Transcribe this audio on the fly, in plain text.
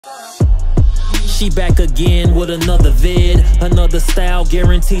She back again with another vid, another style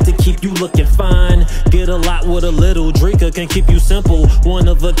guaranteed to keep you looking fine. Get a lot with a little, drinker can keep you simple. One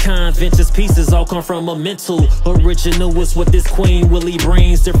of a kind, vintage pieces all come from a mental. Original is what this queen Willie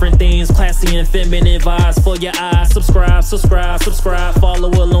brings. Different things, classy and feminine vibes for your eyes. Subscribe, subscribe, subscribe, follow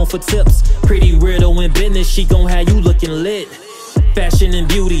along for tips. Pretty weirdo in business, she gon' have you looking lit. Fashion and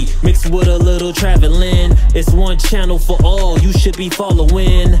beauty mixed with a little traveling. It's one channel for all, you should be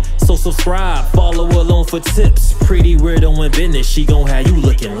following. So subscribe, follow along for tips. Pretty weirdo in business, she gon' have you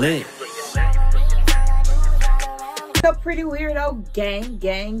looking lit. What's up, Pretty Weirdo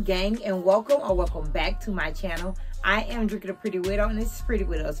gang, and welcome back to my channel. I am Drinking the Pretty Weirdo, and this is Pretty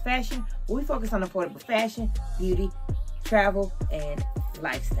Widows Fashion, where we focus on affordable fashion, beauty, travel, and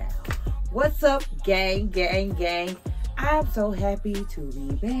lifestyle. What's up, gang? I'm so happy to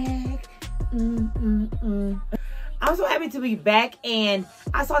be back. I'm so happy to be back, and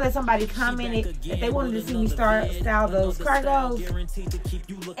I saw that somebody commented that they wanted to see me style those cargos,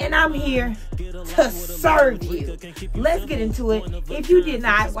 and I'm here to serve you. Let's get into it. If you did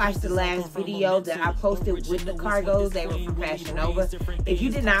not watch the last video that I posted with the cargos, they were from Fashion Nova. If you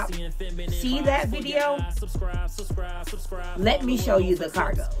did not see that video, let me show you the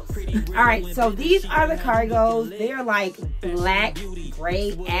cargos. Alright, so these are the cargos. They're like black,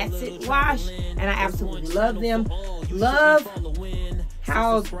 gray, acid wash, and I absolutely love them. Love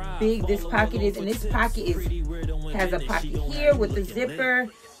how big this pocket is, and this pocket has a pocket here with the zipper,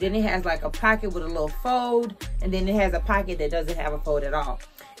 then it has like a pocket with a little fold, and then it has a pocket that doesn't have a fold at all.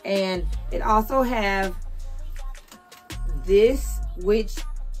 And it also have this, which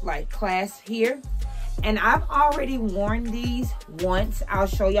like clasp here, and I've already worn these once. I'll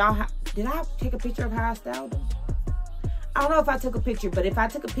show y'all how. Did I take a picture of how I styled them? I don't know if I took a picture, but if I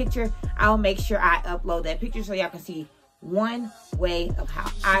took a picture, I'll make sure I upload that picture so y'all can see one way of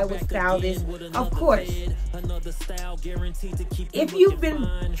how I would style this. Of course, if you've been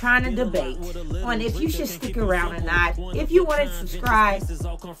trying to debate on if you should stick around or not, if you want to subscribe,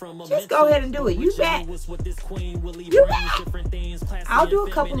 just go ahead and do it. You bet. You bet. I'll do a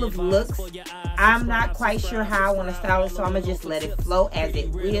couple of looks. I'm not quite sure how I want to style it, so I'm going to just let it flow as it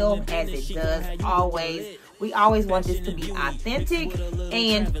will, as it does always. We always want this to be authentic,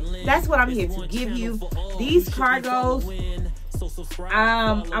 and that's what I'm here to give you. These cargos,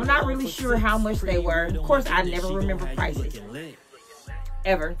 I'm not really sure how much they were. Of course, I never remember prices,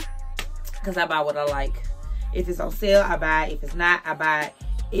 ever, because I buy what I like. If it's on sale, I buy it. If it's not, I buy it.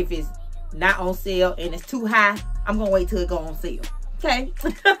 If it's not on sale and it's too high, I'm going to wait till it go on sale. Okay?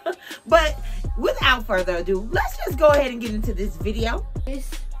 But without further ado, let's just go ahead and get into this video.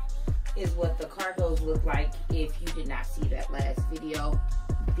 This is what the cargos look like if you did not see that last video.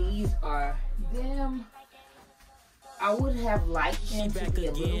 These are them. I would have liked them to be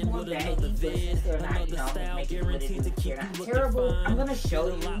a little more baggy, but since they're not, you know, making what it is, they're not terrible. I'm gonna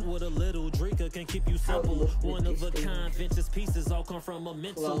show you how it looks with this clothes. This is pretty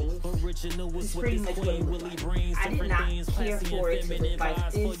much what it looks like. I did not care for it to look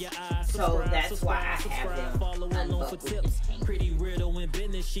like this, so that's why I have them unbuckled and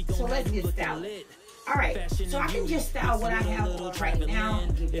hanging. So let's get started. Alright, so I can just style what I have on right now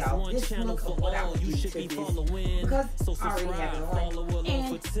and give y'all this look of what I would do to this, because I already have it on,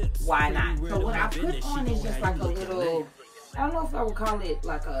 and why not? So what I put on is just like a little, I don't know if I would call it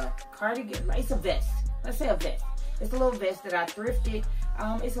like a cardigan, it's a vest, let's say a vest. It's a little vest that I thrifted.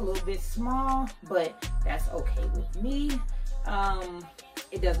 It's a little bit small, but that's okay with me.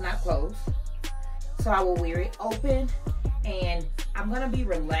 It does not close, so I will wear it open, and I'm gonna be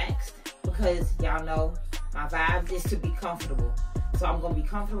relaxed, because y'all know my vibe is to be comfortable. So I'm going to be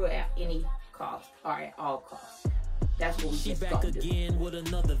comfortable at any cost, or at all costs. That's what we just going to do.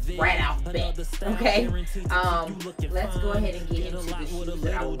 Right out the bat. Okay? Let's go ahead and get into the shoes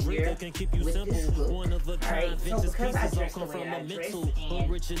that I will wear with this look. Alright, so because I dressed the way I dressed,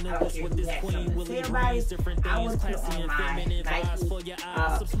 and I don't care who had something to say about it, I would put on my Nike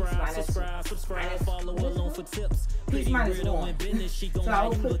Peace minus one. So I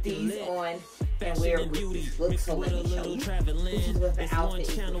will put these on and wear with this look. So let me show you. This is what the outfit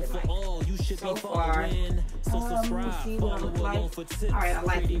is looking like. So far, let's see what I look like. Alright, I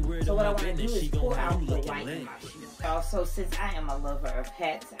like it. So what I want to do is pull out the white in my shoes. Also, since I am a lover of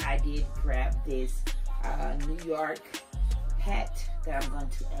hats, I did grab this New York hat that I'm going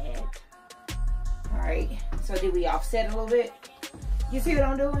to add. Alright, so did we offset a little bit? You see what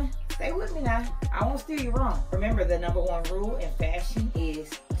I'm doing? Stay with me now. I won't steer you wrong. Remember, the #1 rule in fashion is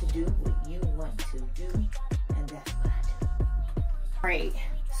to do what you want to do, and that's what I do. Alright,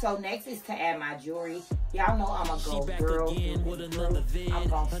 So next is to add my jewelry. Y'all know I'm a gold girl. I'm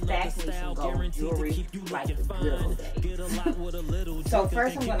gonna stack me some gold jewelry like the good old days. So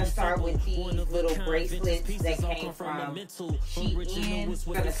first I'm gonna start with these little bracelets that came from Shein.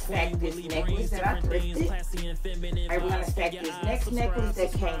 We're gonna stack this necklace that I thrifted. Alright, we're gonna stack this next necklace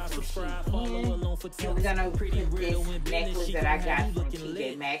that came from Shein. And we're gonna put this necklace that I got from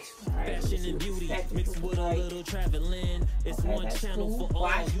TJ Maxx. Alright, okay, that's cool.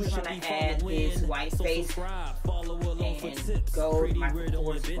 Watch, we're gonna add this white face and gold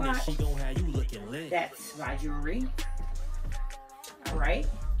microforce watch. That's my jewelry. Alright.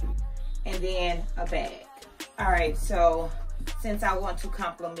 And then a bag. Alright, so since I want to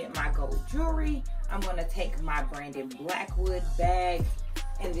complement my gold jewelry, I'm gonna take my Brandon Blackwood bag,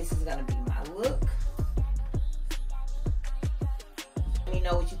 and this is gonna be my look. Let me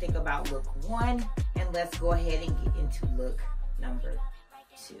know what you think about look 1, and let's go ahead and get into look number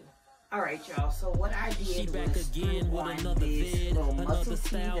 2. Alright, y'all, so what I did was screw on this little muscle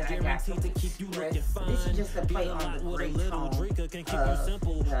tee that I got from Express. This is just a play on the gray tone of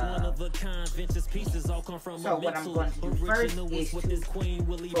the So what I'm going to do first is to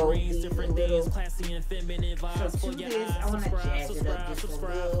fold these a little. So to this, I want to jazz it up just a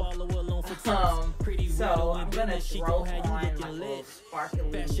little. So I'm going to throw on my little sparkly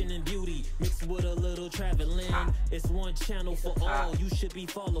fashion and beauty mixed with a little traveling. It's one channel for all you should be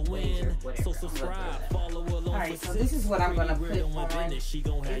following. So subscribe, follow along. Alright, so this is what I'm gonna put on.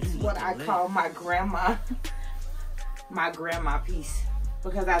 It's what I call my grandma piece,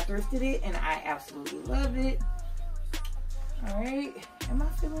 because I thrifted it and I absolutely love it. Alright, am I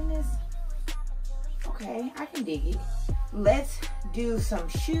feeling this? Okay, I can dig it. Let's do some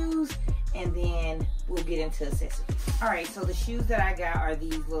shoes and then we'll get into accessories. Alright, so the shoes that I got are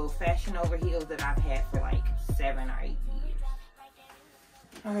these little Fashion Over heels that I've had for like 7 or 8 years.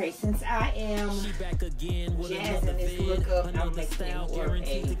 Alright, since I am jazzing this look up, I'm making it more of a,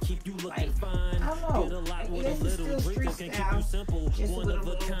 like, I don't know, I guess it's still street style, just a little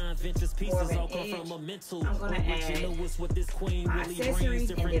more of an edge. I'm going to add my accessories,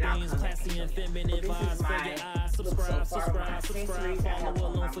 and then I'll come back and show you. This is my look so far. My accessories, I have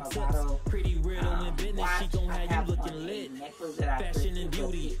on my Movado watch, I have on a necklace that I thrifted,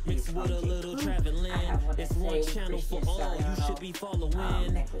 but it is from J.Crew. I have on the same Christian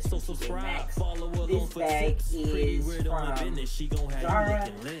Sciano necklace from TJ Maxx. This bag is from Zara.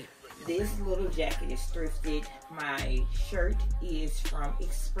 This little jacket is thrifted. My shirt is from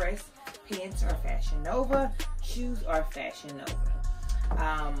Express. Pants are Fashion Nova. Shoes are Fashion Nova.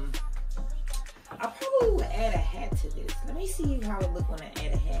 I probably will add a hat to this. Let me see how it look when I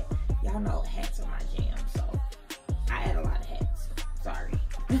add a hat. Y'all know hats are my jam, so I add a lot of hats. Sorry.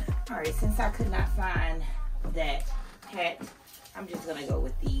 Alright, since I could not find that hat, I'm just gonna go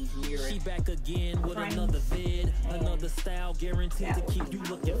with these mirror. She back again with another vid, another style guaranteed to keep you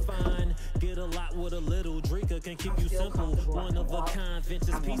looking fine. Get a lot with a little. Drinker can keep you simple. One of a kind,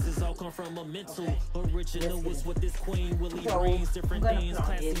 vintage pieces all come from a mental. Original is what this queen Willie brings. Different things,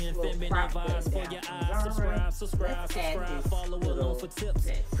 classy and feminine vibes for your eyes. Subscribe. Follow along for tips.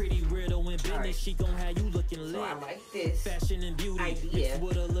 Pretty weirdo and business. She gon' have you looking lit. So I like this fashion and beauty idea.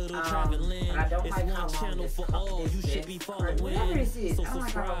 with a little traveling. It's one channel for all. You should be following. Is. So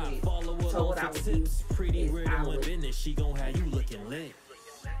subscribe, follow along for tips. Pretty weirdo and business. She gon' have you looking lit.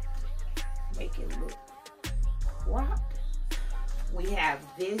 Make it look cropped. We have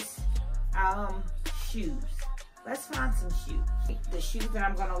this shoes. Let's find some shoes. The shoes that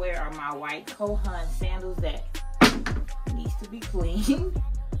I'm gonna wear are my white Kohan sandals that needs to be clean.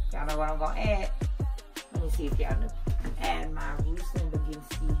 Y'all know what I'm gonna add. Let me see if y'all know. Add my Ruslan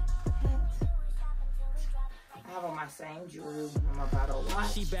Baginski hat. I have on my same jewelry on my Movado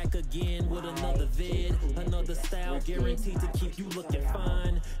watch. She back again with another vid, another style guaranteed to keep you looking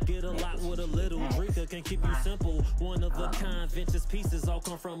fine. Get a lot with a little. Drinker can keep you simple. One of a kind, vintage pieces all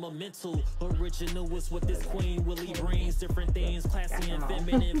come from a mental. Original is what this queen Willie brings. Different things, classy and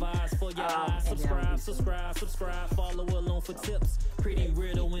feminine vibes for your eyes. Subscribe. Follow along for tips. Pretty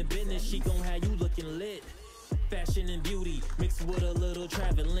weirdo and business. She gon' have you looking lit. Fashion and beauty mixed with a little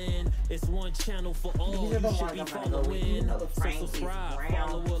traveling. It's one channel for all. You should be following. So subscribe,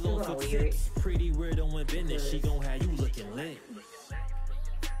 follow along for tips. Pretty weirdo and business. She gon' have you looking lit.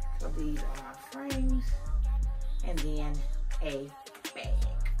 So these are my frames, and then a bag.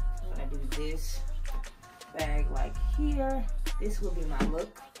 I'm gonna do this bag like here. This will be my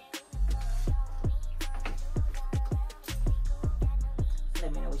look.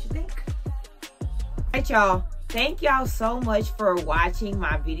 Let me know what you think. Alright, y'all. Thank y'all so much for watching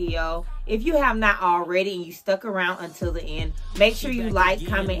my video. If you have not already and you stuck around until the end, make sure you like,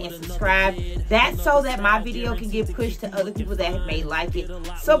 comment, and subscribe. That's so that my video can get pushed to other people that may like it.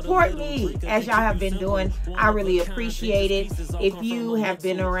 Support me as y'all have been doing. I really appreciate it. If you have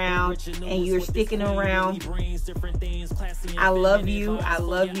been around and you're sticking around, I love you. I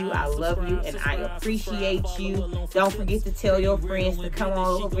love you. I love you. And I appreciate you. Don't forget to tell your friends to come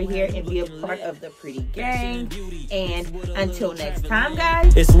on over here and be a part of the Pretty Gang. And until next time,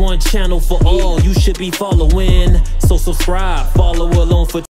 guys. It's one channel for all you should be following. So subscribe, follow along for